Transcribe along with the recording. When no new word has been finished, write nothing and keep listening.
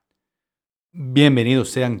Bienvenidos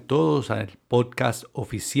sean todos al podcast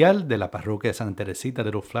oficial de la parroquia de Santa Teresita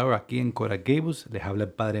de los Flowers aquí en Coral Gables. Les habla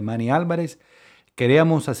el padre Manny Álvarez.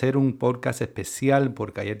 Queríamos hacer un podcast especial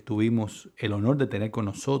porque ayer tuvimos el honor de tener con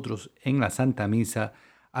nosotros en la Santa Misa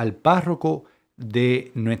al párroco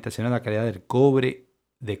de Nuestra Señora de la Caridad del Cobre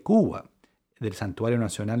de Cuba, del Santuario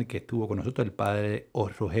Nacional, que estuvo con nosotros, el padre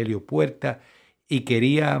Rogelio Puerta, y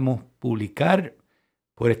queríamos publicar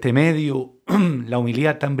por este medio la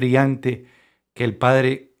humildad tan brillante que el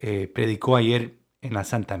Padre predicó ayer en la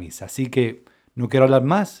Santa Misa. Así que no quiero hablar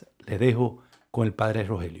más, les dejo con el Padre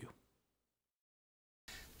Rogelio.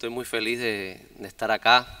 Estoy muy feliz de estar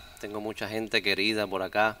acá. Tengo mucha gente querida por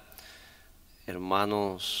acá,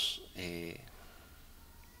 hermanos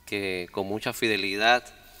que con mucha fidelidad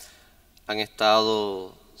han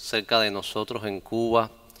estado cerca de nosotros en Cuba,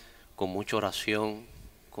 con mucha oración,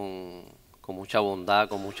 con mucha bondad,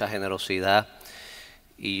 con mucha generosidad.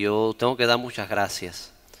 Y yo tengo que dar muchas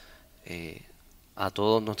gracias a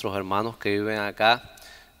todos nuestros hermanos que viven acá,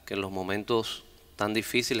 que en los momentos tan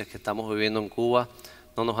difíciles que estamos viviendo en Cuba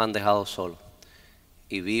no nos han dejado solos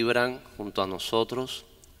y vibran junto a nosotros,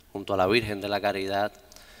 junto a la Virgen de la Caridad,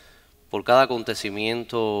 por cada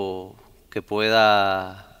acontecimiento que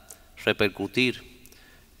pueda repercutir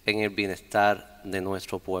en el bienestar de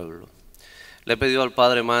nuestro pueblo. Le he pedido al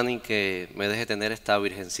Padre Manny que me deje tener esta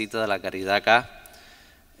Virgencita de la Caridad acá.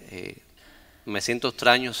 Me siento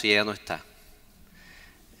extraño si ella no está.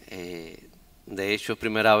 De hecho, es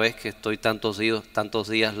primera vez que estoy tantos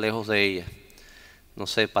días lejos de ella. No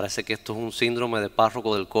sé, parece que esto es un síndrome de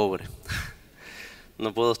párroco del cobre.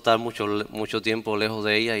 No puedo estar mucho tiempo lejos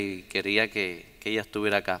de ella y quería que ella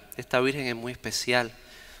estuviera acá. Esta Virgen es muy especial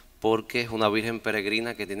porque es una Virgen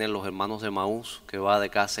peregrina que tienen los hermanos de Maús, que va de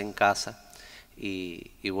casa en casa.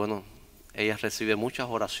 Y bueno, ella recibe muchas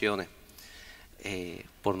oraciones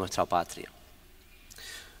por nuestra patria.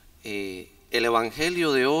 El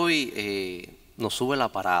Evangelio de hoy nos sube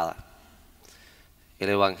la parada. El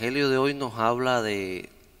Evangelio de hoy nos habla de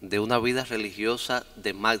una vida religiosa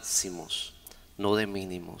de máximos, no de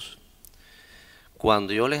mínimos.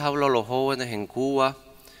 Cuando yo les hablo a los jóvenes en Cuba,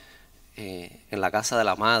 en la casa de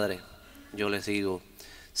la madre, yo les digo,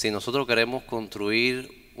 si nosotros queremos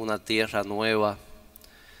construir una tierra nueva,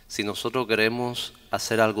 si nosotros queremos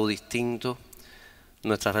hacer algo distinto,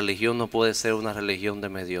 nuestra religión no puede ser una religión de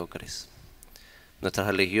mediocres. Nuestra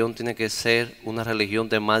religión tiene que ser una religión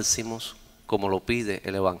de máximos, como lo pide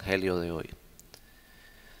el Evangelio de hoy.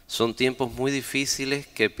 Son tiempos muy difíciles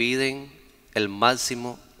que piden el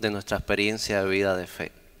máximo de nuestra experiencia de vida de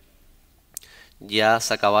fe. Ya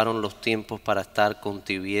se acabaron los tiempos para estar con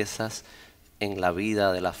tibiezas en la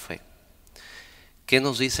vida de la fe. ¿Qué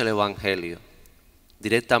nos dice el Evangelio?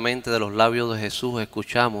 Directamente de los labios de Jesús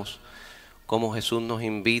escuchamos cómo Jesús nos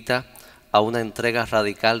invita a una entrega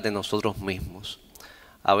radical de nosotros mismos.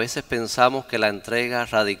 A veces pensamos que la entrega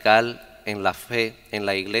radical en la fe, en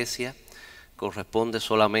la iglesia, corresponde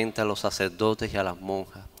solamente a los sacerdotes y a las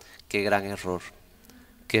monjas. Qué gran error,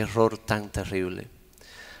 qué error tan terrible.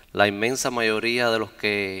 La inmensa mayoría de los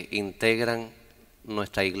que integran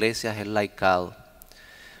nuestra iglesia es el laicado.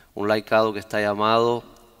 Un laicado que está llamado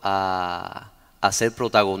a ser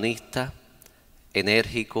protagonista,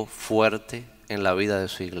 enérgico, fuerte en la vida de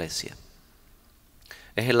su iglesia.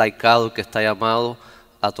 Es el laicado que está llamado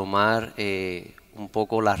a tomar un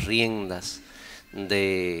poco las riendas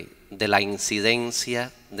de la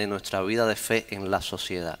incidencia de nuestra vida de fe en la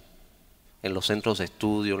sociedad, en los centros de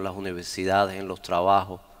estudio, en las universidades, en los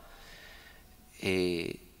trabajos.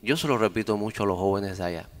 Yo se lo repito mucho a los jóvenes de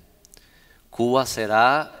allá. Cuba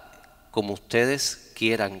será como ustedes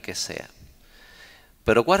quieran que sea.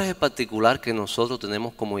 Pero ¿cuál es el particular que nosotros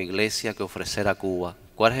tenemos como iglesia que ofrecer a Cuba?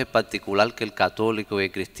 ¿Cuál es el particular que el católico y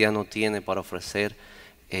el cristiano tiene para ofrecer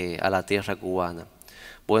a la tierra cubana?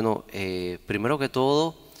 Bueno, primero que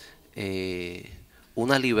todo,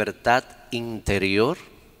 una libertad interior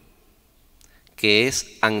que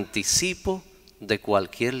es anticipo de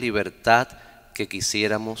cualquier libertad que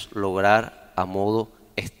quisiéramos lograr a modo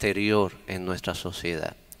exterior en nuestra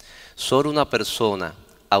sociedad. Solo una persona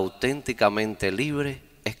auténticamente libre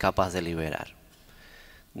es capaz de liberar.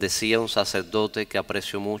 Decía un sacerdote que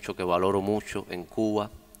aprecio mucho, que valoro mucho en Cuba,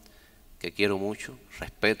 que quiero mucho,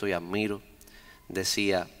 respeto y admiro,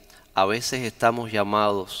 decía, a veces estamos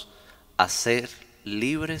llamados a ser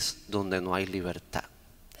libres donde no hay libertad.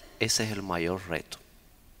 Ese es el mayor reto.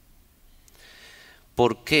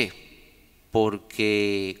 ¿Por qué?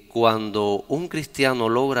 Porque cuando un cristiano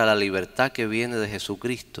logra la libertad que viene de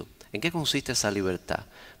Jesucristo, ¿en qué consiste esa libertad?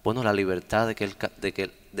 Bueno, la libertad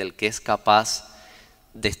del que es capaz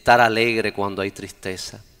de estar alegre cuando hay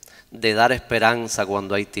tristeza, de dar esperanza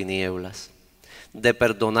cuando hay tinieblas, de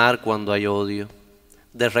perdonar cuando hay odio,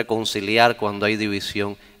 de reconciliar cuando hay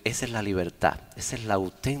división. Esa es la libertad, esa es la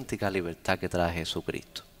auténtica libertad que trae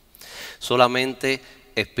Jesucristo. Solamente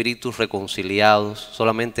espíritus reconciliados,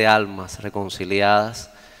 solamente almas reconciliadas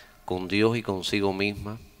con Dios y consigo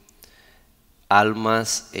misma,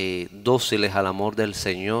 almas dóciles al amor del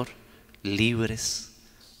Señor, libres,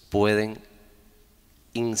 pueden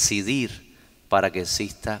incidir para que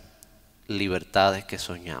exista libertades que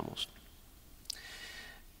soñamos.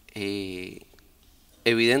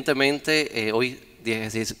 Evidentemente, hoy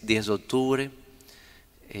 10 de octubre,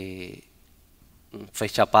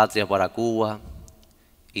 fecha patria para Cuba,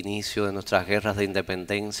 inicio de nuestras guerras de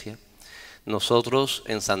independencia. Nosotros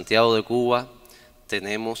en Santiago de Cuba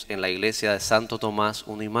tenemos en la iglesia de Santo Tomás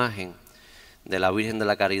una imagen de la Virgen de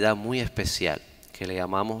la Caridad muy especial, que le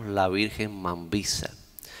llamamos la Virgen Mambisa.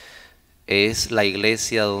 Es la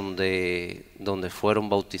iglesia donde fueron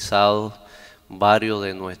bautizados varios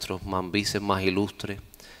de nuestros mambises más ilustres.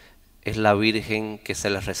 Es la Virgen que se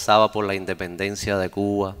les rezaba por la independencia de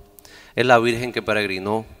Cuba. Es la Virgen que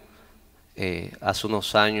peregrinó hace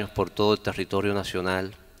unos años por todo el territorio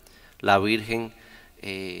nacional. La Virgen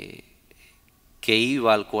que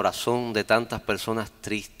iba al corazón de tantas personas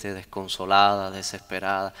tristes, desconsoladas,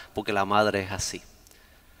 desesperadas, porque la madre es así.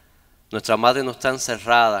 Nuestra madre no está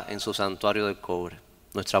encerrada en su santuario del cobre.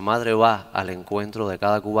 Nuestra madre va al encuentro de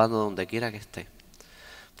cada cubano donde quiera que esté.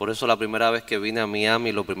 Por eso la primera vez que vine a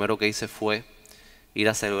Miami, lo primero que hice fue ir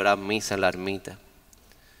a celebrar misa en la ermita.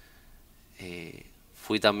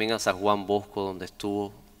 Fui también a San Juan Bosco, donde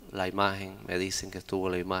estuvo la imagen, me dicen que estuvo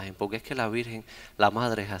la imagen, porque es que la Virgen, la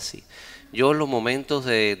madre es así. Yo en los momentos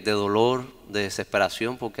de dolor, de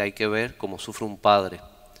desesperación, porque hay que ver cómo sufre un padre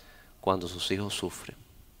cuando sus hijos sufren.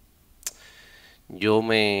 Yo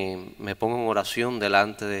me pongo en oración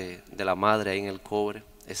delante de la madre ahí en el cobre,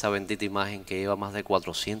 esa bendita imagen que lleva más de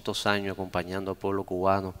 400 años acompañando al pueblo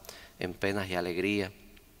cubano en penas y alegría.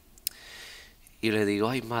 Y le digo,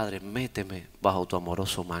 ay madre, méteme bajo tu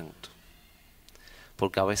amoroso manto.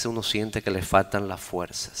 Porque a veces uno siente que le faltan las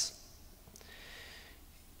fuerzas.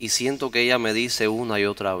 Y siento que ella me dice una y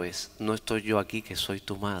otra vez, no estoy yo aquí, que soy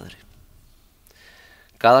tu madre.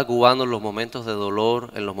 Cada cubano en los momentos de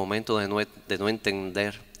dolor, en los momentos de no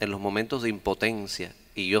entender, en los momentos de impotencia,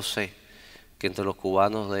 y yo sé que entre los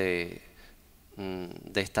cubanos de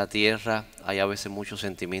esta tierra hay a veces muchos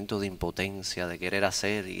sentimientos de impotencia, de querer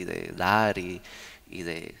hacer y de dar y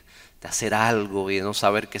de hacer algo y de no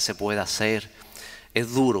saber qué se puede hacer.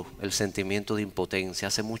 Es duro el sentimiento de impotencia,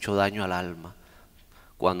 hace mucho daño al alma.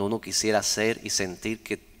 Cuando uno quisiera hacer y sentir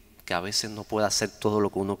que a veces no puede hacer todo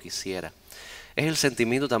lo que uno quisiera. Es el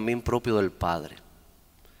sentimiento también propio del Padre,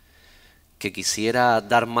 que quisiera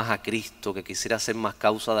dar más a Cristo, que quisiera ser más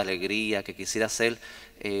causa de alegría, que quisiera ser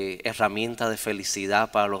herramienta de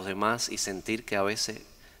felicidad para los demás y sentir que a veces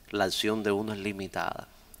la acción de uno es limitada.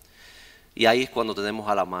 Y ahí es cuando tenemos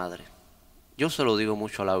a la Madre. Yo se lo digo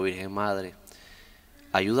mucho a la Virgen, Madre,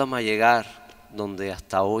 ayúdame a llegar donde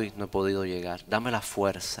hasta hoy no he podido llegar. Dame la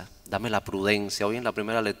fuerza, dame la prudencia. Hoy en la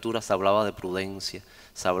primera lectura se hablaba de prudencia,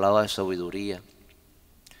 se hablaba de sabiduría.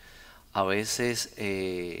 A veces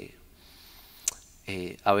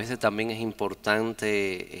también es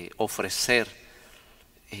importante ofrecer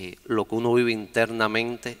lo que uno vive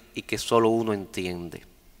internamente y que solo uno entiende.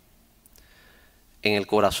 En el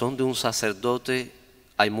corazón de un sacerdote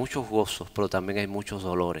hay muchos gozos, pero también hay muchos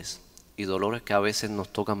dolores. Y dolores que a veces nos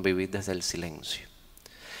tocan vivir desde el silencio.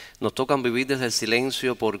 Nos tocan vivir desde el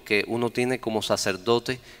silencio porque uno tiene como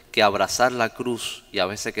sacerdote que abrazar la cruz y a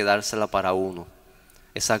veces quedársela para uno.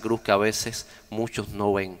 Esa cruz que a veces muchos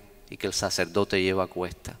no ven y que el sacerdote lleva a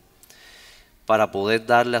cuesta. Para poder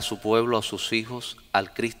darle a su pueblo, a sus hijos,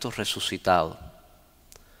 al Cristo resucitado.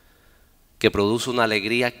 Que produce una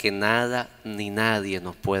alegría que nada ni nadie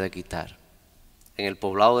nos puede quitar. En el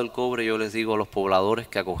poblado del cobre yo les digo a los pobladores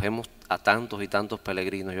que acogemos a tantos y tantos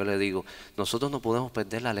peregrinos, yo les digo, nosotros no podemos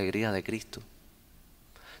perder la alegría de Cristo.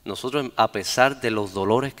 Nosotros, a pesar de los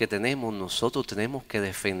dolores que tenemos, nosotros tenemos que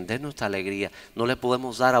defender nuestra alegría. No le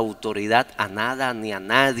podemos dar autoridad a nada ni a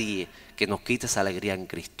nadie que nos quite esa alegría en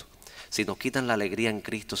Cristo. Si nos quitan la alegría en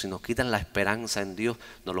Cristo, si nos quitan la esperanza en Dios,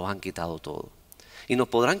 nos lo han quitado todo. Y nos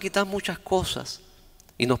podrán quitar muchas cosas,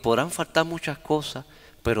 y nos podrán faltar muchas cosas,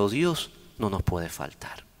 pero Dios no nos puede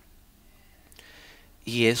faltar.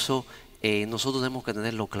 Y eso nosotros tenemos que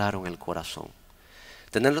tenerlo claro en el corazón.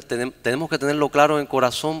 Tenemos que tenerlo claro en el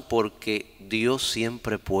corazón porque Dios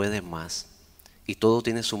siempre puede más. Y todo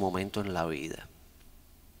tiene su momento en la vida.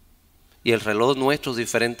 Y el reloj nuestro es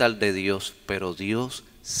diferente al de Dios, pero Dios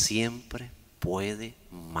siempre puede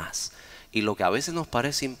más. Y lo que a veces nos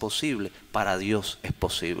parece imposible, para Dios es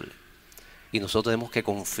posible. Y nosotros tenemos que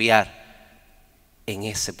confiar en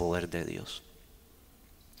ese poder de Dios.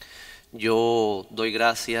 Yo doy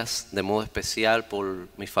gracias de modo especial por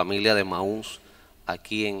mi familia de Maús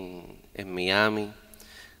aquí en Miami,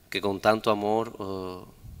 que con tanto amor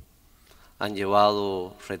han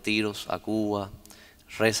llevado retiros a Cuba,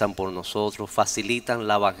 rezan por nosotros, facilitan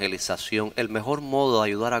la evangelización. El mejor modo de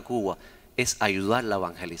ayudar a Cuba es ayudar la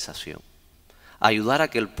evangelización. Ayudar a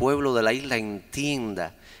que el pueblo de la isla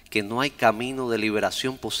entienda que no hay camino de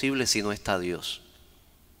liberación posible si no está Dios.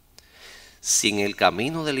 Si en el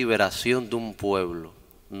camino de liberación de un pueblo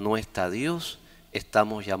no está Dios,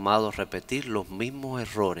 estamos llamados a repetir los mismos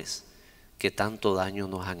errores que tanto daño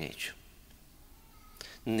nos han hecho.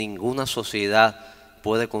 Ninguna sociedad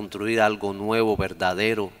puede construir algo nuevo,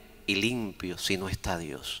 verdadero y limpio si no está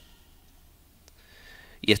Dios.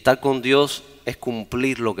 Y estar con Dios es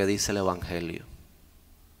cumplir lo que dice el Evangelio.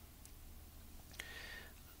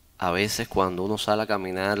 A veces cuando uno sale a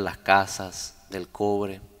caminar las casas del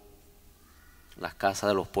cobre, las casas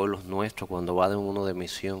de los pueblos nuestros, cuando va de uno de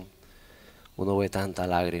misión, uno ve tanta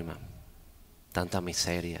lágrima, tanta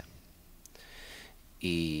miseria.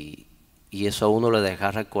 Y eso a uno le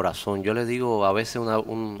desgarra el corazón. Yo le digo, a veces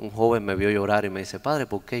un joven me vio llorar y me dice, padre,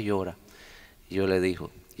 ¿por qué llora? Y yo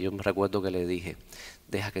me recuerdo que le dije,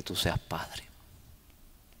 deja que tú seas padre.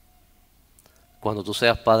 Cuando tú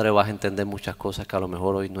seas padre vas a entender muchas cosas que a lo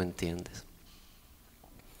mejor hoy no entiendes.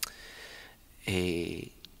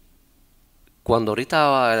 Cuando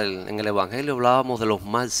ahorita en el Evangelio hablábamos de los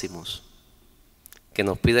máximos que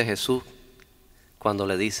nos pide Jesús, cuando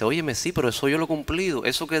le dice, óyeme, sí, pero eso yo lo he cumplido,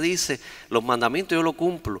 eso que dice, los mandamientos yo lo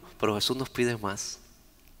cumplo, pero Jesús nos pide más.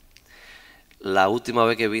 La última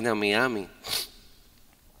vez que vine a Miami,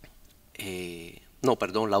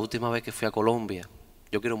 la última vez que fui a Colombia,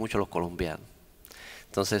 yo quiero mucho a los colombianos,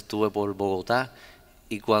 entonces estuve por Bogotá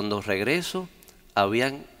y cuando regreso,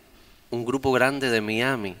 habían un grupo grande de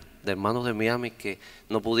Miami, de hermanos de Miami que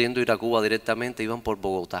no pudiendo ir a Cuba directamente iban por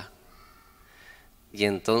Bogotá. Y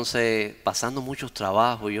entonces pasando muchos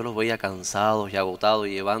trabajos, yo los veía cansados y agotados,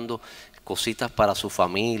 llevando cositas para su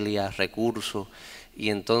familia, recursos. Y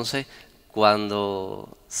entonces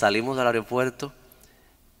cuando salimos del aeropuerto,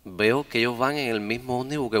 veo que ellos van en el mismo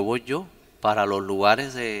ómnibus que voy yo para los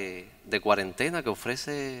lugares de cuarentena que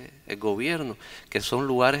ofrece el gobierno, que son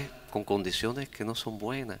lugares con condiciones que no son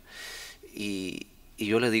buenas. Y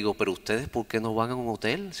yo le digo, pero ustedes, ¿por qué no van a un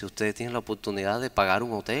hotel? Si ustedes tienen la oportunidad de pagar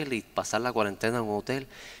un hotel y pasar la cuarentena en un hotel.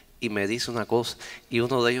 Y me dice una cosa, y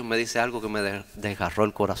uno de ellos me dice algo que me desgarró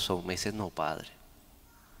el corazón. Me dice, no, padre,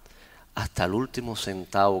 hasta el último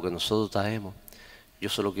centavo que nosotros traemos, yo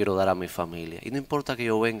se lo quiero dar a mi familia. Y no importa que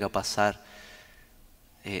yo venga a pasar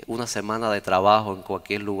una semana de trabajo en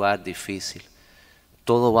cualquier lugar difícil,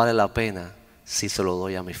 todo vale la pena si se lo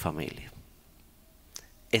doy a mi familia.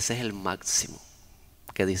 Ese es el máximo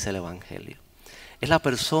que dice el Evangelio. Es la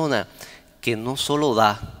persona que no solo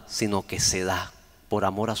da, sino que se da por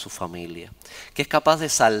amor a su familia, que es capaz de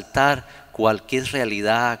saltar cualquier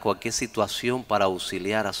realidad, cualquier situación para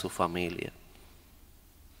auxiliar a su familia.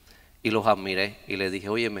 Y los admiré y les dije,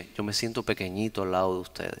 óyeme, yo me siento pequeñito al lado de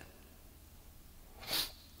ustedes.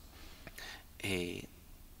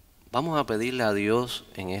 Vamos a pedirle a Dios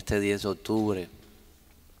en este 10 de octubre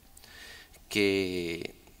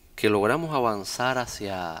que logramos avanzar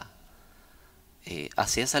hacia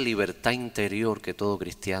esa libertad interior que todo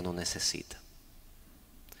cristiano necesita.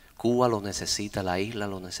 Cuba lo necesita, la isla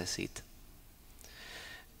lo necesita.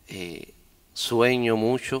 Sueño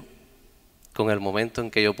mucho con el momento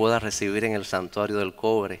en que yo pueda recibir en el santuario del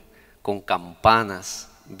cobre, con campanas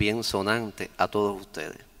bien sonantes, a todos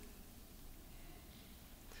ustedes.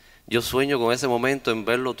 Yo sueño con ese momento en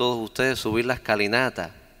verlo todos ustedes subir la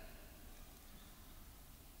escalinata.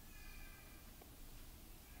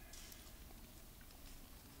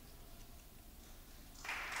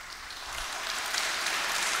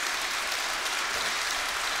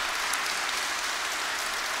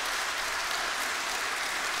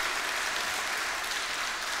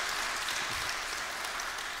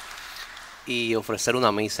 Y ofrecer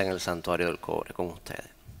una misa en el santuario del cobre con ustedes,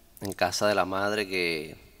 en casa de la madre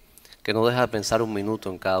que no deja de pensar un minuto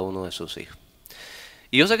en cada uno de sus hijos.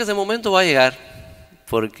 Y yo sé que ese momento va a llegar,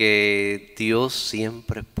 porque Dios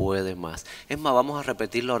siempre puede más. Es más, vamos a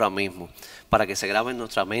repetirlo ahora mismo, para que se grabe en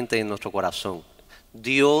nuestra mente y en nuestro corazón.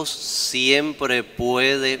 Dios siempre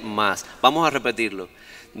puede más. Vamos a repetirlo.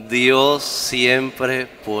 Dios siempre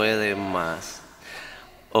puede más.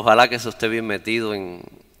 Ojalá que eso esté bien metido en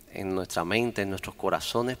nuestra mente, en nuestros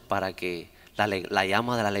corazones, para que la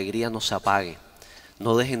llama de la alegría no se apague.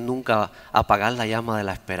 No dejen nunca apagar la llama de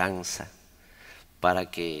la esperanza para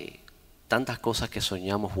que tantas cosas que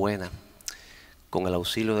soñamos buenas, con el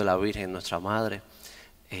auxilio de la Virgen, nuestra Madre,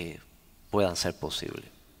 puedan ser posibles.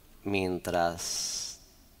 Mientras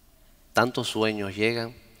tantos sueños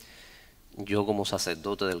llegan, yo como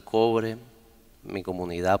sacerdote del Cobre, mi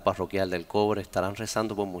comunidad parroquial del Cobre, estarán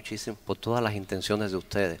rezando por todas las intenciones de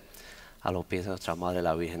ustedes a los pies de nuestra Madre,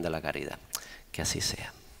 la Virgen de la Caridad. Que así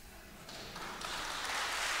sea.